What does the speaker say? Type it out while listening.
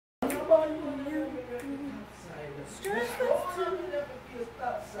How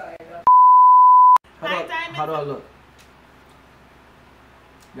do I look?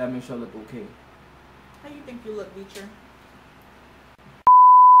 Gotta make sure I look okay. How do you think you look, Beecher?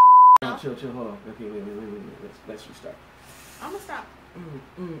 Chill, hold on. Okay, wait. Let's restart. I'm gonna stop.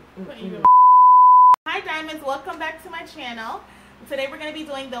 Hi Diamonds, welcome back to my channel. Today we're going to be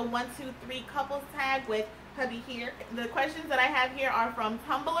doing the 1, 2, 3 couples tag with hubby here. The questions that I have here are from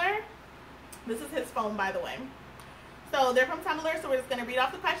Tumblr. This is his phone, by the way. So they're from Tumblr, so we're just going to read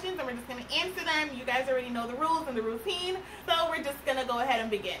off the questions and we're just going to answer them. You guys already know the rules and the routine, so we're just going to go ahead and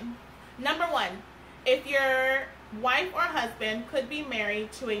begin. Number 1, if your wife or husband could be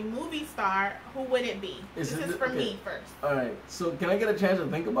married to a movie star, who would it be? This is for me first. Alright, so can I get a chance to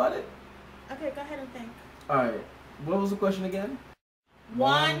think about it? Okay, go ahead and think. Alright, what was the question again?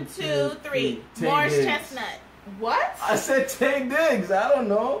 1, 2, 3. Morris Chestnut. What? I said Tay Diggs. I don't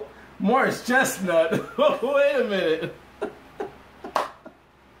know. Morris Chestnut. Wait a minute.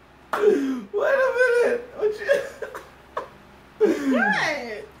 Wait a minute.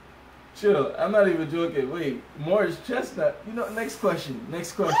 What? Chill. I'm not even joking. Wait. Morris Chestnut. You know, next question.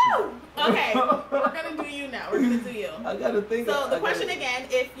 Next question. Woo! Okay. We're going to do you now. We're going to do you. I got to think. So the question again,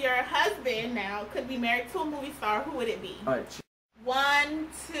 if your husband now could be married to a movie star, who would it be? Alright. 1,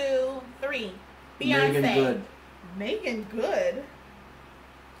 2, 3. Beyonce. Megan Good. Megan Good?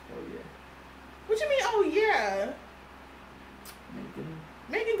 Oh, yeah. What you mean, oh, yeah?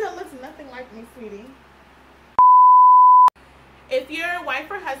 Megan Good looks nothing like me, sweetie. If your wife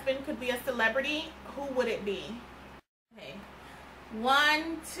or husband could be a celebrity, who would it be? Okay.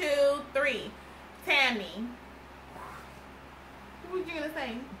 1, 2, 3. Tammy. Who were you gonna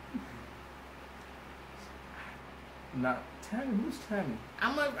say? Not Tammy. Who's Tammy?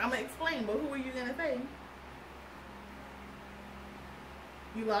 I'm gonna explain, but who were you gonna say?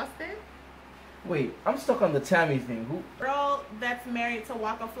 You lost it? Wait, I'm stuck on the Tammy thing. Who? Girl that's married to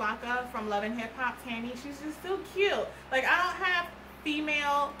Waka Flocka from Love and Hip Hop, Tammy. She's just so cute. Like, I don't have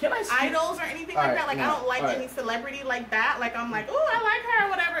female idols or anything like that. Like, I don't like any celebrity like that. Like, I'm like, oh, I like her or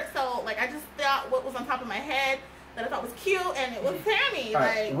whatever. So, like, I just thought what was on top of my head that I thought was cute, and it was Tammy.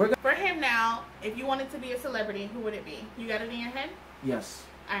 Like, for him now, if you wanted to be a celebrity, who would it be? You got it in your head? Yes.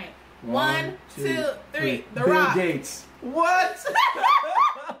 All right. 1, 2, 3. The Bill Rock. Gates. What?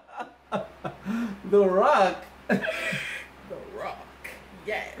 The Rock. The Rock.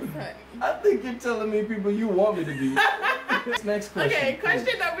 Yes, honey. I think you're telling me people you want me to be. Next question. Okay,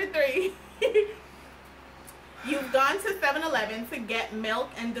 question number 3. You've gone to 7-Eleven to get milk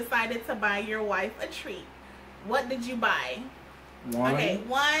and decided to buy your wife a treat. What did you buy? 1, okay,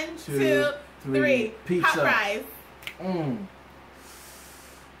 1, 2, 3. Pizza. Hot fries.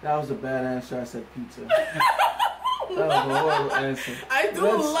 That was a bad answer. I said pizza. That was a horrible answer. I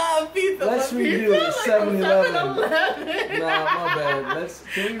love pizza. Let's review 7-Eleven. Nah, my bad.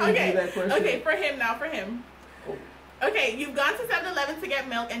 Can we review that question? Okay, for him now, for him. Oh. Okay, you've gone to 7-Eleven to get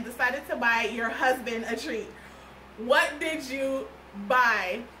milk and decided to buy your husband a treat. What did you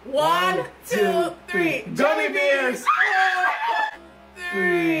buy? 1, 2, 3. Gummy bears.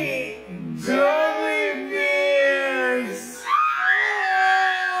 3. Gummy bears.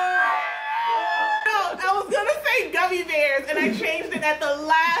 Gummy bears, and I changed it at the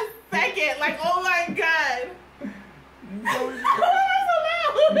last second. Like, oh my god.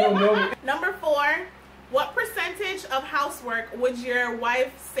 No. Number 4, what percentage of housework would your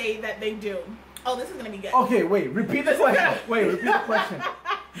wife say that they do? Oh, this is gonna be good. Okay, wait, repeat the question. Repeat the question.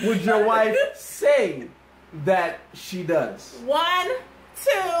 Would your wife say that she does? 1,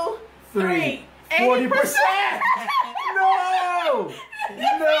 2, 3. 40%. No.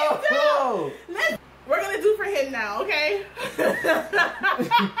 We're gonna do for him now, okay?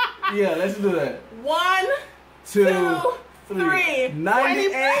 Yeah, let's do that. 1, 2, 3.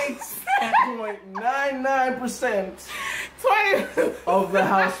 98.99% of the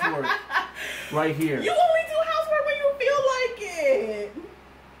housework right here. You only do housework when you feel like it.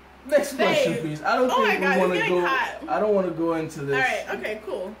 Next question, please. I don't think we want to go. I don't want to go into this. All right. Okay.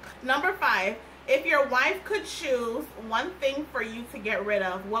 Cool. Number 5. If your wife could choose one thing for you to get rid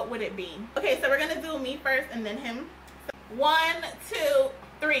of, what would it be? Okay, so we're gonna do me first and then him. 1, 2,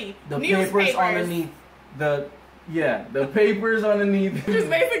 3. The papers underneath the papers underneath. Just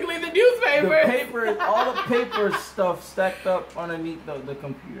basically the newspaper. The paper, all the paper stuff stacked up underneath the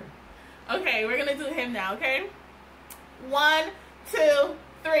computer. Okay, we're gonna do him now. Okay. 1, 2,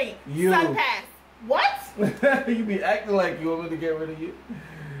 3. You. Sun pass. What? You be acting like you want me to get rid of you.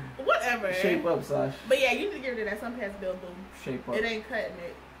 Whatever. Shape up, Sash. But yeah, you need to get rid of that sun pass bill, boo. Shape up. It ain't cutting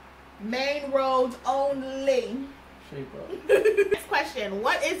it. Main roads only. shape up. Next question.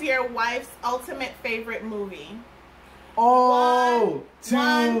 What is your wife's ultimate favorite movie? Oh,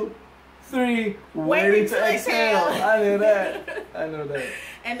 One, 2, 3. Waiting to exhale. I knew that. I know that.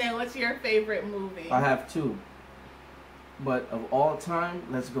 And then what's your favorite movie? I have 2. But of all time,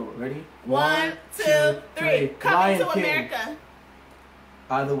 let's go. Ready? 1, 2, 3. Coming to King. America.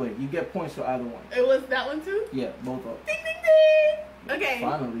 Either way, you get points for either one. It was that one too? Yeah, both of them. Ding, ding, ding. Okay.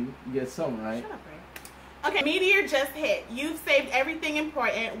 Finally, you get some, right? Shut up, Ray. Okay, meteor just hit. You've saved everything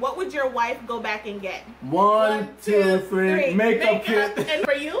important. What would your wife go back and get? 1, 2, 3. Makeup kit. And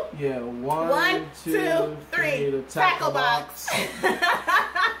for you? Yeah, 1, 2, 3. The tackle box.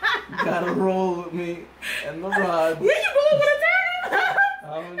 Gotta roll with me and the rod. Where you going with a tackle?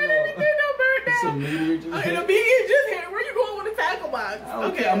 I don't know. No bird It's a down. meteor just hit. The meteor just hit. Where you going with a tackle box?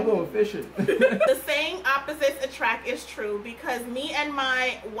 Okay, I'm going fishing. The saying opposites attract is true because me and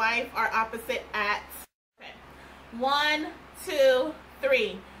my wife are opposite at 1, 2,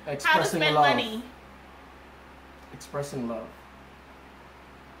 3. How to Expressing spend love. money. Expressing love.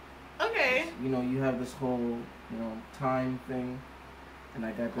 Okay. You know, you have this whole, time thing, and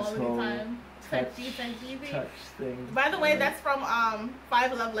I got this Quality whole time. touch thing. By the way, that's from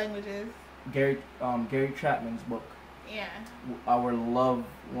 5 Love Languages. Gary Chapman's book. Yeah. Our love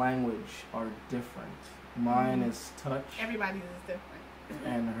language are different. Mine is touch. Everybody's is different.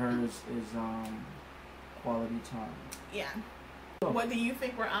 And hers is quality time. Yeah. What do you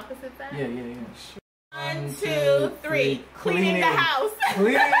think we're opposites at? Yeah. 1, 2, 3. Cleaning the house.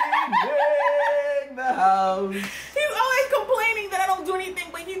 Cleaning the house. He's always complaining that I don't do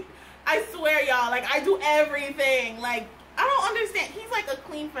anything, but I swear, y'all, like, I do everything. Like, I don't understand. He's like a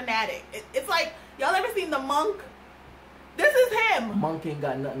clean fanatic. It's like, y'all ever seen The Monk? This is him. Monk ain't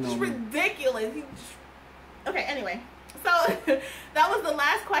got nothing It's on me. ridiculous. Okay, anyway. So, that was the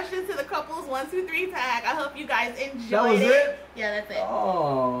last question to the couples 1, 2, 3 tag. I hope you guys enjoyed That was it? Yeah, that's it.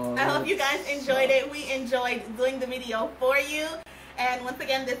 Oh. I hope you guys enjoyed it. We enjoyed doing the video for you. And once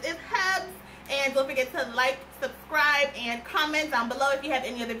again, this is Hubs. And don't forget to like, subscribe, and comment down below if you have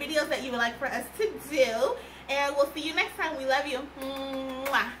any other videos that you would like for us to do. And we'll see you next time. We love you.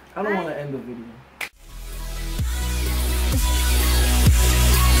 Mwah. I don't want to end the video.